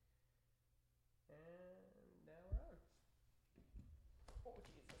Oh,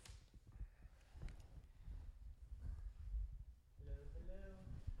 Jesus. Hello, hello.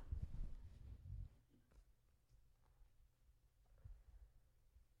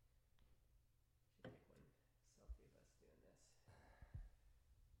 Should take one selfie of us doing this.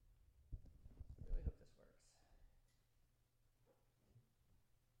 I really hope this works.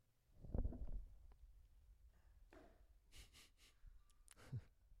 Cool.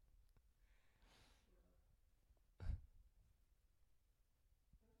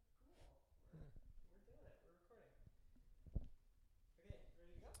 We're doing it. We're recording. Okay,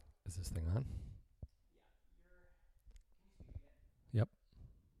 ready to go? Is this thing on? Yeah, you're. Can you speak again? Yep.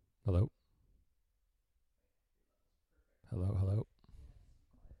 Hello? Wait, your level's perfect. Hello, hello.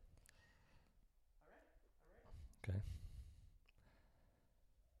 You have to speak quiet. All right, I'm ready. Okay.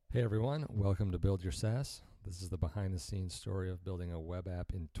 Hey everyone, welcome to Build Your SaaS. This is the behind the scenes story of building a web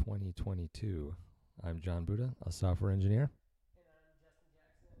app in 2022. I'm John Buda, a software engineer. And I'm Justin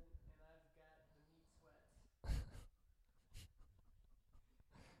Jackson, and I've got the meat sweats.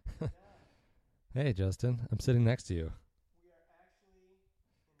 John, Hey Justin, I'm sitting next to you. we are actually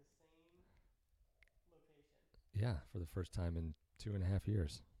in the same location. Yeah, for the first time in 2.5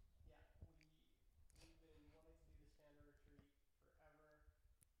 years. Yeah, we've been wanting to do this founder retreat forever. The pandemic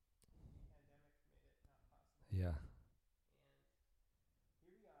made it not possible, Yeah, and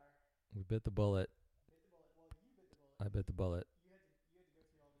here we are. we bit the bullet. Bit the bullet. Well, you bit the bullet I bit because the bullet. you had to go through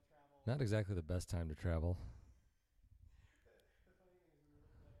all the travel. Not exactly the best time to travel. The funny thing is, we were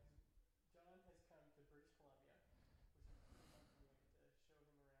looking at because John has come to British Columbia, which is pretty fun for me. I get to show him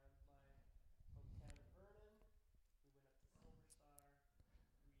around my hometown of Vernon. We went up to Silver Star.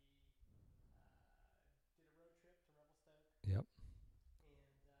 We did a road trip to Revelstoke, Yep. and we're here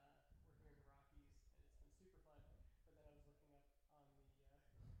in the Rockies, and it's been super fun. But then I was looking up on the news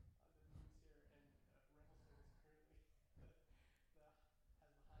here, and Revelstoke is currently the, the has the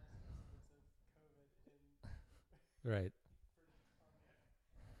highest incidence of COVID in Right. British Columbia.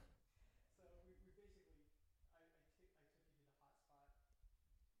 So we basically I took you to the hotspot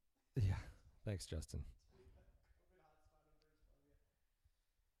Yeah. Thanks, Justin. to the COVID hotspot of British Columbia.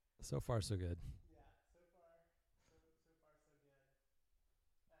 So far, so good. Yeah, so good.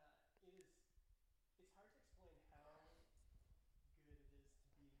 It is. It's hard to explain how good it is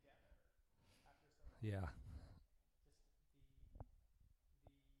to be together after so long. Yeah. Just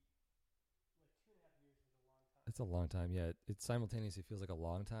the like 2.5 years was a long It's time. a long time. Yeah, it simultaneously feels like a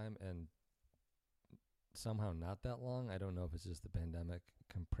long time and somehow not that long. I don't know if it's just the pandemic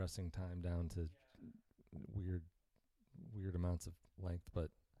compressing time down to Yeah, weird weird amounts of length, but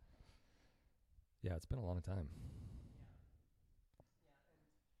yeah, it's been a long time. yeah, yeah.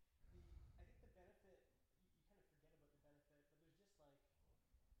 And the I think the benefit you kind of forget about the benefit, but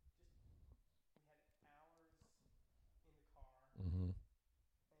there's just we had hours in the car, Mm-hmm.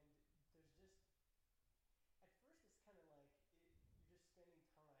 and there's just at first it's kind of like you're just spending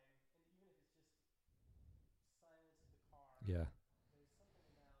time, and even if it's just silence of the car, Yeah. there's something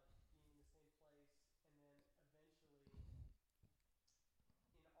about being in the same place, and then eventually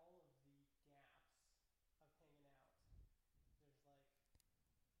in all of the gaps of hanging out, there's like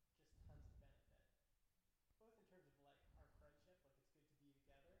just tons of benefit, both in terms of like our friendship, like it's good to be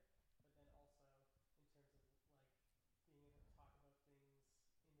together, but then also in terms of like being able to talk about things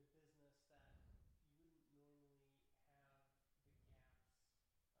in the business that you wouldn't normally have the gaps in.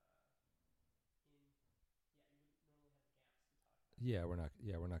 Yeah, you wouldn't normally have the gaps to talk about. Yeah, we're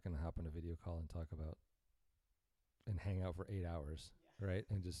not going to hop on a video call and talk about and hang out for 8 hours, Yeah. right?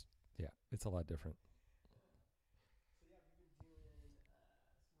 And just yeah, it's a lot different. So yeah, we've been doing some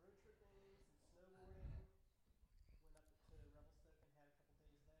road tripping, some snowboarding. Went up to Revelstoke and had a couple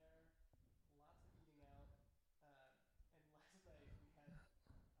days there. Lots of eating out. Um, and last night we had le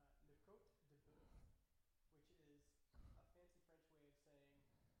côte de boeuf, which is a fancy French way of saying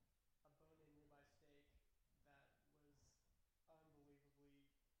a bone-in ribeye steak that was unbelievably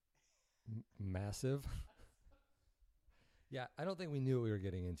Massive. massive. Yeah, I don't think we knew what we were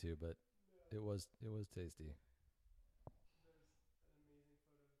getting into, but No, it was tasty. there's an amazing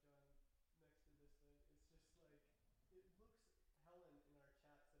photo of John next to this thing. It's just like it looks. Helen in our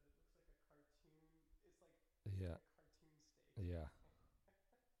chat said it looks like a cartoon. It's like Yeah. a cartoon steak. Yeah. It's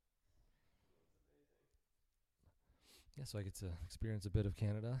amazing. Yeah, so I get to experience a bit of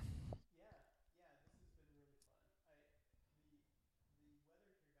Canada. Yeah, yeah. This has been really fun. The the weather here got really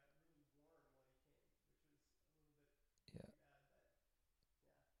warm while you came, which was a little bit Yeah. too bad. But yeah,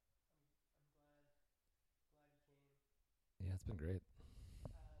 I'm glad you came. Yeah, it's been great.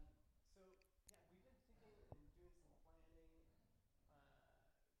 So yeah, we've been thinking and doing some planning.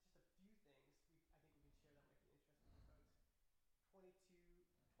 Just a few things I think we can share that might be interesting to folks. 22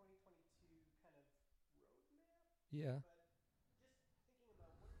 Yeah. But just thinking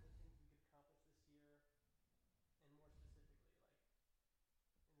about what are the things we could accomplish this year, and more specifically, like in the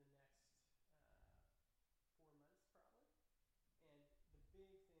next 4 months, probably. And the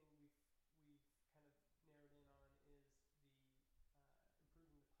big thing we've kind of narrowed in on is the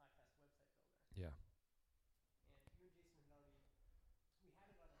improving the podcast website builder. Yeah. And you and Jason had already we had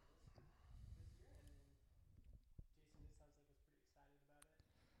it on our list for this year, and then Jason, it sounds like, was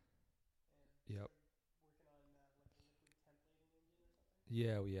pretty excited about it and Yep. started working on like a liquid templating engine or something.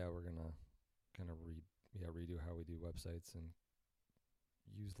 Yeah, we're gonna kind of redo how we do websites and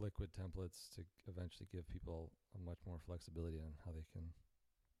use liquid templates to eventually give people a much more flexibility on how they can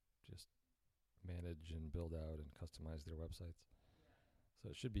just manage and build out and customize their websites. Yeah, So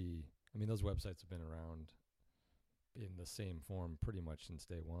it should be, I mean, those websites have been around in the same form pretty much since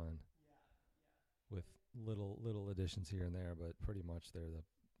day one, yeah, yeah. with And little additions here and there, but pretty much they're the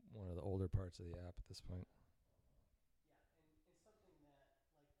one of the older parts of the app at this point. yeah, yeah, and something that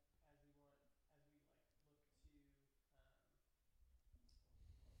like as we like look to um,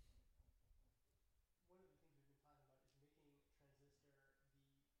 one of the things we've been talking about is making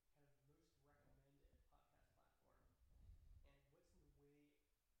Transistor the kind of most recommended podcast platform. And what's in the way of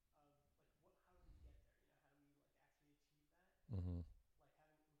like what? How do we get there? You know, how do we like actually achieve that? And Mm-hmm. like having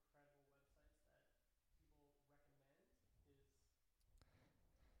incredible websites that people recommend is on that list.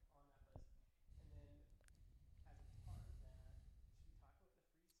 And then as a part of that, should we talk about the free stuff?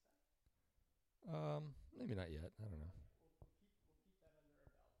 Maybe not yet. I don't know. Okay, we'll keep that under our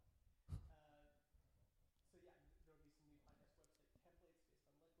belt. Uh, so yeah, there'll be some new podcast website templates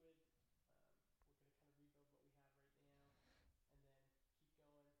based on Liquid. We're going to kind of rebuild what we have right now, and then keep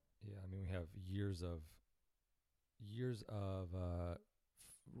going. Yeah, I mean, we have years of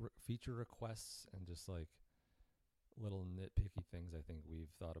feature requests and just like little nitpicky things I think we've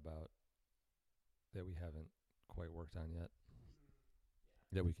thought about that we haven't quite worked on yet Mm-hmm.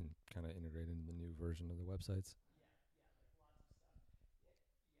 Yeah, that we can kind of integrate into the new version of the websites. yeah, yeah. Like lots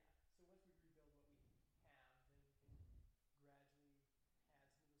of stuff. Yeah, yeah. So once we rebuild what we have, then we can gradually add some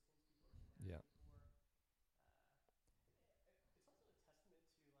of those things people have been Yeah. asking for. Uh, it's also a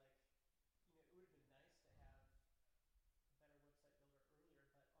testament to like, you know, it would have been nice to have a better website builder earlier,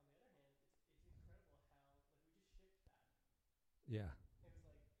 but on the other hand, it's incredible how like we just shipped that. Yeah. It was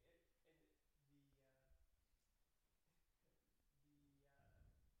like it and the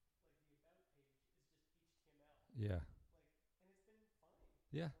the like the about page is just HTML. Yeah. Like, and it's been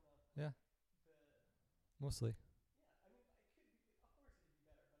fine Yeah. until now. Like Yeah. the Mostly. yeah, I mean, it could be. Of course, it could be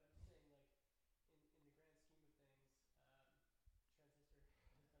better, but I'm just saying, like, in the grand scheme of things, Transistor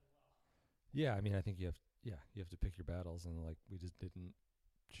has done well. Yeah. I mean, I think you have to pick your battles, and like we just didn't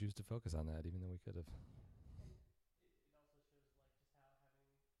choose to focus on that, even though we could have. And it also shows like just how having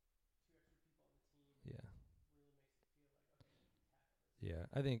two extra people on the team Yeah. really makes it feel like okay, we can tackle this. Yeah.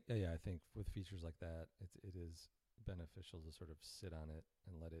 I think with features like that, it is beneficial to sort of sit on it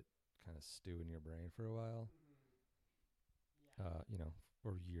and let it kind of stew in your brain for a while. Mm-hmm. Yeah,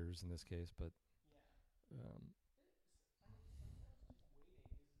 Or years in this case, but yeah. um, I mean, sometimes just waiting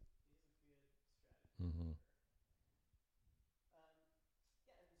is a good strategy for mm-hmm. sure. Yeah, and some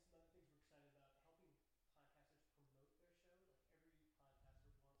other things we're excited about helping podcasters promote their show. Like every podcaster wants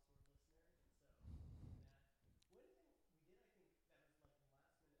more listeners, and so doing that. One thing we did, I think, that was like a last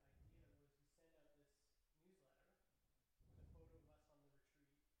minute idea was we sent out this newsletter with a photo of us on the retreat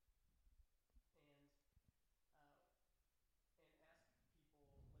and uh, and ask people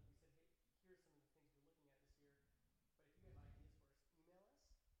like we said, hey, here's some of the things we're looking at this year. But if you have ideas for us,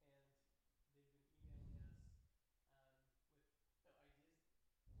 email us. And they've been emailing us with ideas.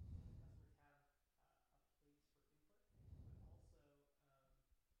 Some of the customers have a place for input, but also there's this benefit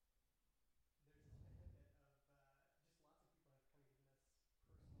of just lots of people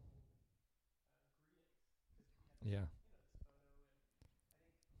have kind of given us personal greetings because we have this, Yeah. this photo, and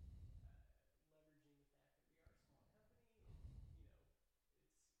I think leveraging the fact that we are a small company,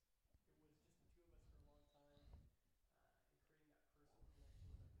 and it's it was just the two of us for a long time, and creating that personal connection with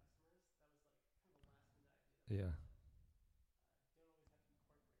our customers. That was like kind of a last minute idea that we Yeah. thought don't always have to be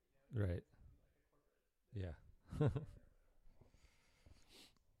corporate, it doesn't Right. always have to be like a corporate Yeah. newsletter or whatever. Now, did we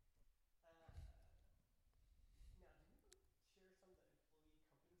want to share some of the employee company stuff on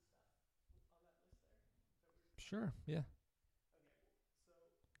that list there? Is that what we were just talking Sure. about? Yeah. Okay, well, so this is going to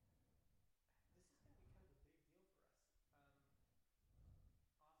be kind of a big deal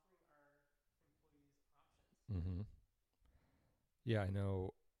for us. Offering our employees options. Mm-hmm. Yeah, I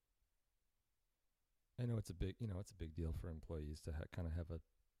know. It's a big deal for employees to kind of have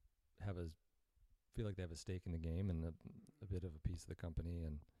a feel like they have a stake in the game and a Mm-hmm. bit of a piece of the company,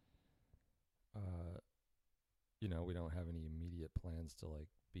 and uh, we don't have any immediate plans to like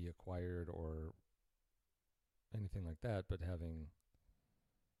be acquired or anything like that, but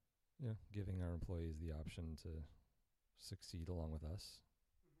giving our employees the option to succeed along with us.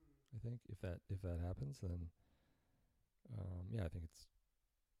 Mm-hmm. I think if that happens, then yeah, I think it's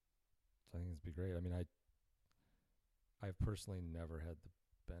be great. I mean, I've personally never had the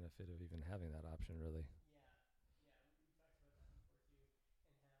benefit of even having that option, really. Yeah, yeah, we talked about that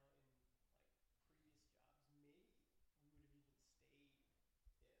before too, and how in like previous jobs, maybe we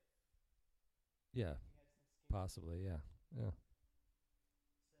would have even stayed if Yeah, we had some skin in the game. possibly. Yeah, yeah, So,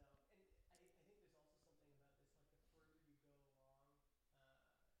 and I think there's also something about this, like the further you go along, the easier it is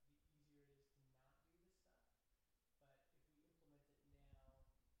to not do this stuff. But if we implement it now, and I think we're going to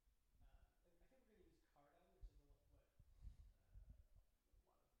use Cardone, which is what a lot of startups use for employee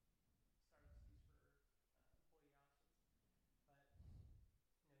options.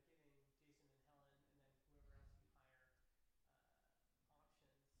 But giving Jason and Helen, and then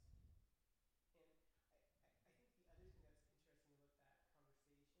whoever else we hire, options. And I think the other thing that's interesting about that conversation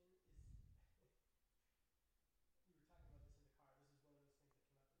is we were talking about this in the car. This is one of those things that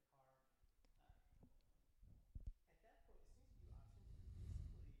came up in the car. Uh, at that point, as soon as you do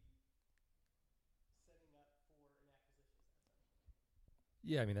options, you're basically setting up for an acquisition, essentially.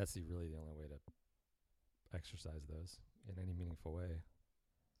 yeah. I mean, that's really the only way to exercise those Yeah. in any meaningful way.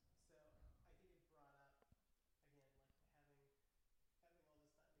 So I think it brought up again, like having all this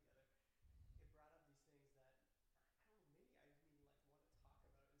time together. It brought up these things that I don't know. Maybe I didn't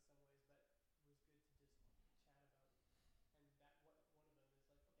even like want to talk about in some ways, but it was good to just chat about. And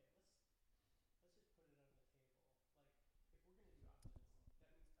that one of them is like, okay, let's just put it on the table. Like, if we're gonna do options,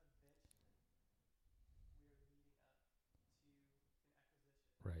 that means eventually we are leading up to an acquisition,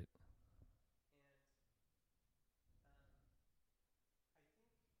 Right. and I think I'm getting closer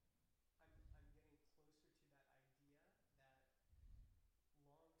to that idea that long term,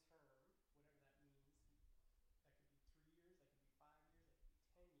 whatever that means, that could be 3 years, that could be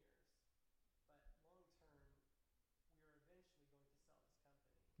 5 years, that could be 10 years, but long term, we are eventually going to sell this company.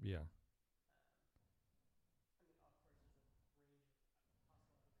 Yeah. Um, I mean, of course, there's a range of possible outcomes there,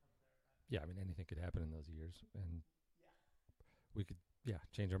 but Yeah. I mean, anything could happen in those years, and yeah, we could, yeah,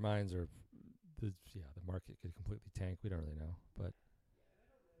 change our minds, or the market could completely tank. We don't really know, but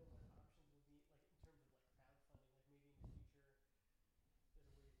yeah, yeah. And I don't know what options will be like in terms of like crowdfunding. Like maybe in the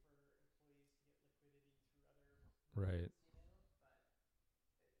future, there's a way for employees to get liquidity through other right. means. But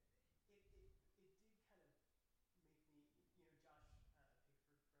it it it, it did kind of make me, Josh Pigford from Barometrics has this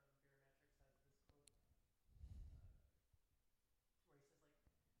quote where he says like, Justin, you're not going to run this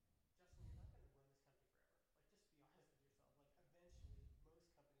company forever. Like, just be honest with yourself.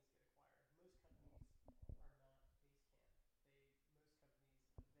 Like, eventually, most companies get acquired. Most companies are not Basecamp.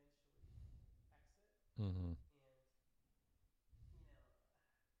 Most companies eventually exit, Mm-hmm. and you know, one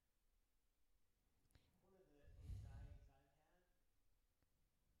of the anxieties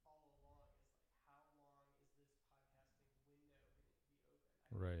I've had all along is like, how long is this podcasting window going to be open?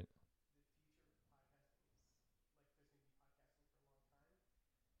 I think Right. the future of podcasting is like there's going to be podcasting for a long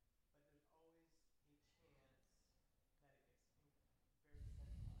time, but there's always a chance that it gets very centralized.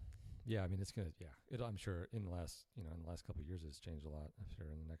 Yeah. I mean, it's gonna. Yeah. I'm sure in the last couple of years, it's changed a lot. I'm sure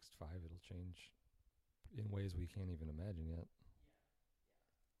in the next 5, it'll change in ways we can't even imagine yet. Yeah,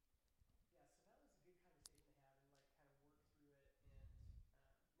 yeah, yeah. So that was a good conversation to have and like kind of work through it.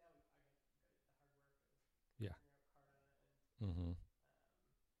 And now we got to do the hard work of Yeah. figuring out Carta Mm-hmm. um,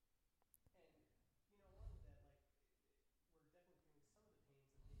 and along with that, like we're definitely feeling some of the pains of being a smaller company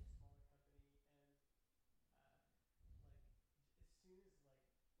and uh, like as soon as like now we have to file taxes in like 3 different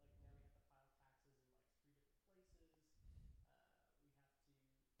places. We have to we're trying to figure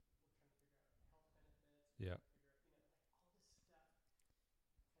out health benefits. We're Yeah. trying to figure out like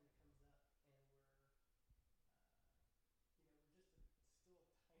all this stuff kind of comes up, and we're just still a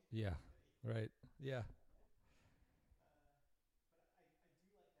tiny Yeah. company. Right. Yeah. uh, but I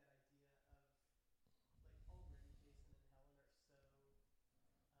do like that idea of like already Jason and Helen are so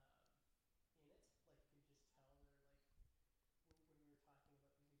um, in it. Like you can just tell they're like when we were talking about these new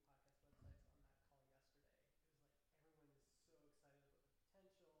podcast websites on that call yesterday, it was like everyone is so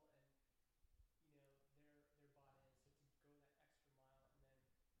excited about the potential, and they're bought in. So to go that extra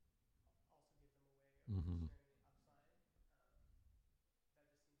mile and then also give them a way of Mm-hmm. sharing the upside, that just seems like the right thing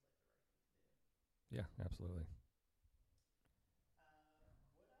to do. Yeah. Absolutely. What else?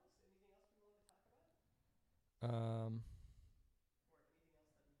 Anything else we want to talk about, Um. or anything else that we've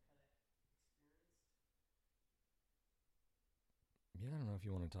kind of experienced? Yeah. I don't know if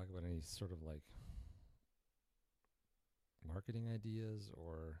you want to talk about any sort of like marketing ideas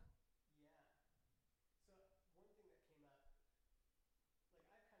or. Yeah. So one thing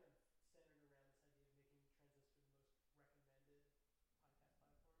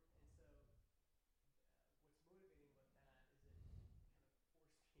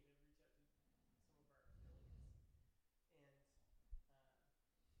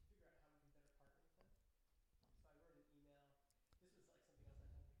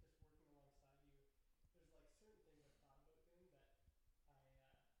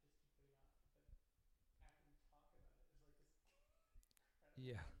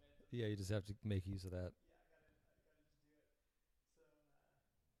Yeah. reinvent the Yeah, you wheel. just have to make use of that. Yeah, I gotta just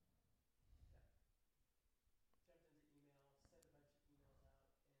do it. So yeah, jumped into email, sent a bunch of emails out, and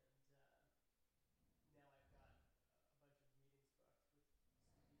now I've got a bunch of meetings booked with some people to talk about how we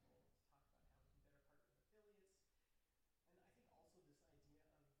can better partner with affiliates. And I think also this idea of rewarding our customers for referring us. Like, if we want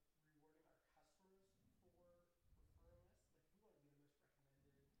to be the most recommended podcasting platform, what can we do to reward um, existing customers? And there's ideas we could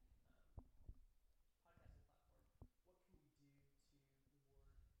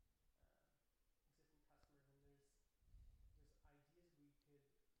like maybe not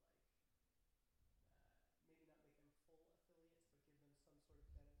make them full affiliates, but give them some sort of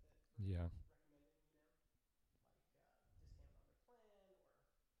benefit for Yeah. recommending. Like discount on their plan or credits on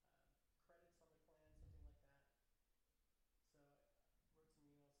their plan, something like that. So I wrote some emails to Kyle at Rewardful about that. And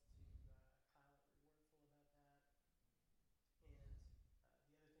the other thing that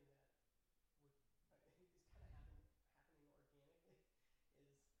we're, is kind of happening organically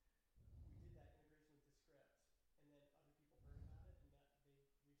is we did that integration with Descript, and then other people heard about it, and that they reached out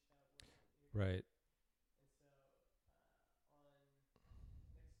wanting to integrate. Right. And so on next Tuesday,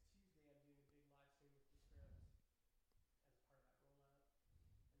 I'm doing a big live stream with Descript as a part of that rollout,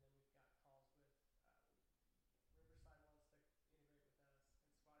 and then we've got calls with Riverside wants to integrate with us,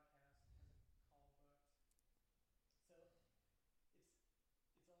 and Squadcast has a call booked.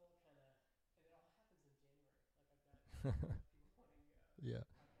 So it's it's all kind of, and it all happens in January. Like, I've got a bunch of people wanting Yeah.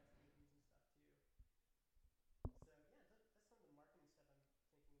 podcast interviews and stuff too. So yeah, that's some of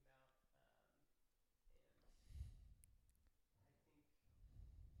the marketing stuff I'm thinking about, and I think I still like to find something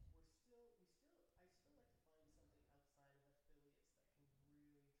outside of affiliates that can really drive a lot of traffic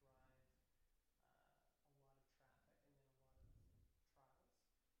and then a lot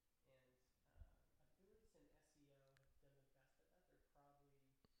of trials. And affiliates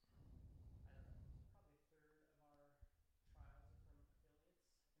and SEO have done the best at that. They're probably, I don't know, probably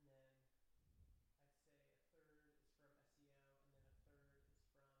a third of our trials are from affiliates, and then I'd say a third is from SEO, and then a third is from just like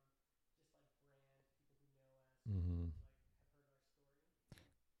brand people who know us or people Mm-hmm. who like have heard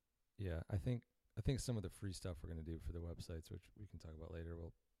our story. Yeah, I think some of the free stuff we're going to do for the websites, which we can talk about later,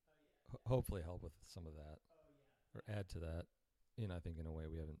 will Oh yeah, yeah. hopefully help with some of that Oh yeah, or yeah, add to that. I think in a way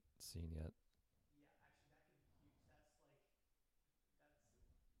we haven't seen yet. yeah. Actually, that could be huge. That's like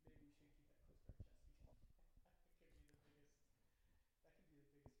that's maybe we should keep that close to our chest because that could be the biggest. That could be the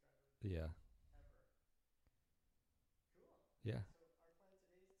biggest driver of Yeah. growth ever. Cool. Yeah. Yeah. So our plan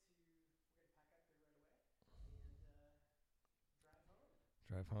today is we're gonna pack up here right away and drive home.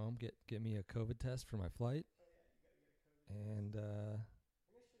 Drive home, get me a COVID test for my flight, Oh yeah, you got to get a COVID test. and I'm gonna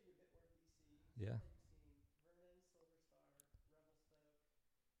show you a bit more of BC. So yeah. far you've seen Vernon, Silver Star,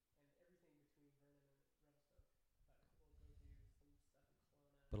 Revelstoke, and everything between Vernon and Revelstoke. But we'll go do some stuff in Kelowna,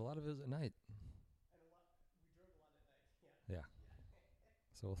 But a lot of it was at night. and a lot. We drove a lot at night. Yeah, Yeah. yeah,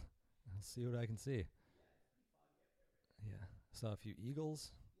 So I'll see what I can see. yeah. It's pretty foggy up there right now. Yeah. Saw a few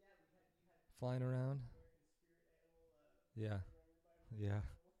eagles Yeah, you had flying around. American spirit animal Yeah. flying around nearby, which was Yeah.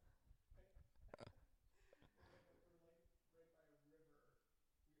 cool. And then we're like right by a river. We overlook the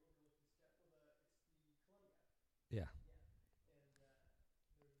jet. Well, it's the Columbia. Yeah. Yeah, and there's a bald eagle, I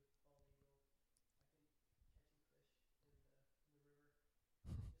think,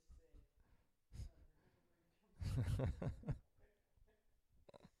 catching fish in the river, just saying, "God, remember where you come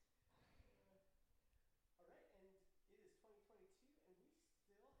from." All right, and it is 2022, and we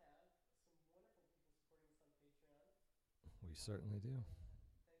still have some wonderful people supporting us on Patreon. We Why don't certainly we do. thank those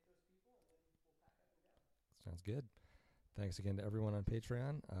people, and then we'll pack up and go. Sounds good. Thanks again to everyone on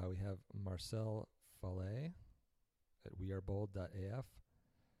Patreon. We have Marcel Fallet at wearebold.af,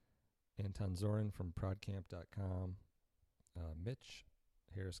 Anton Zorin from prodcamp.com, Mitch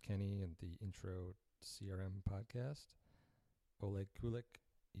Harris Kenny and the Intro CRM podcast, Oleg Kulik,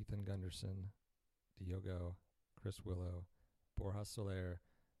 Ethan Gunderson, Diogo, Chris Willow, Borja Soler,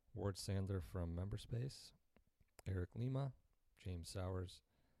 Ward Sandler from Memberspace, Eric Lima, James Sowers,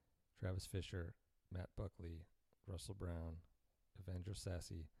 Travis Fisher, Matt Buckley, Russell Brown, Evandro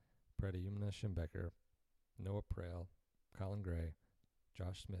Sassi, Pradyumna Schimbecker, Noah Prale, Colin Gray,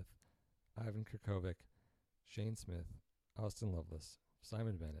 Josh Smith, Ivan Kirkovic, Shane Smith, Austin Lovelace,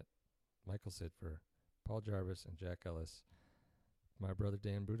 Simon Bennett, Michael Sidfer, Paul Jarvis, and Jack Ellis, my brother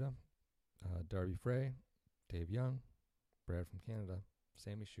Dan Buda, Darby Frey, Dave Young, Brad from Canada,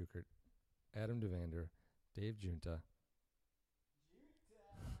 Sammy Schukert, Adam Devander, Dave Junta,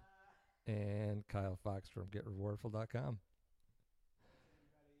 and Kyle Fox from GetRewardful.com. Thanks,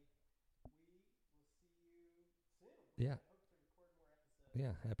 everybody. We will see you soon. Yeah. I hope to record more episodes.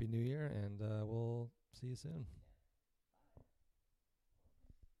 Yeah. Happy New Year, and we'll see you soon. Yeah.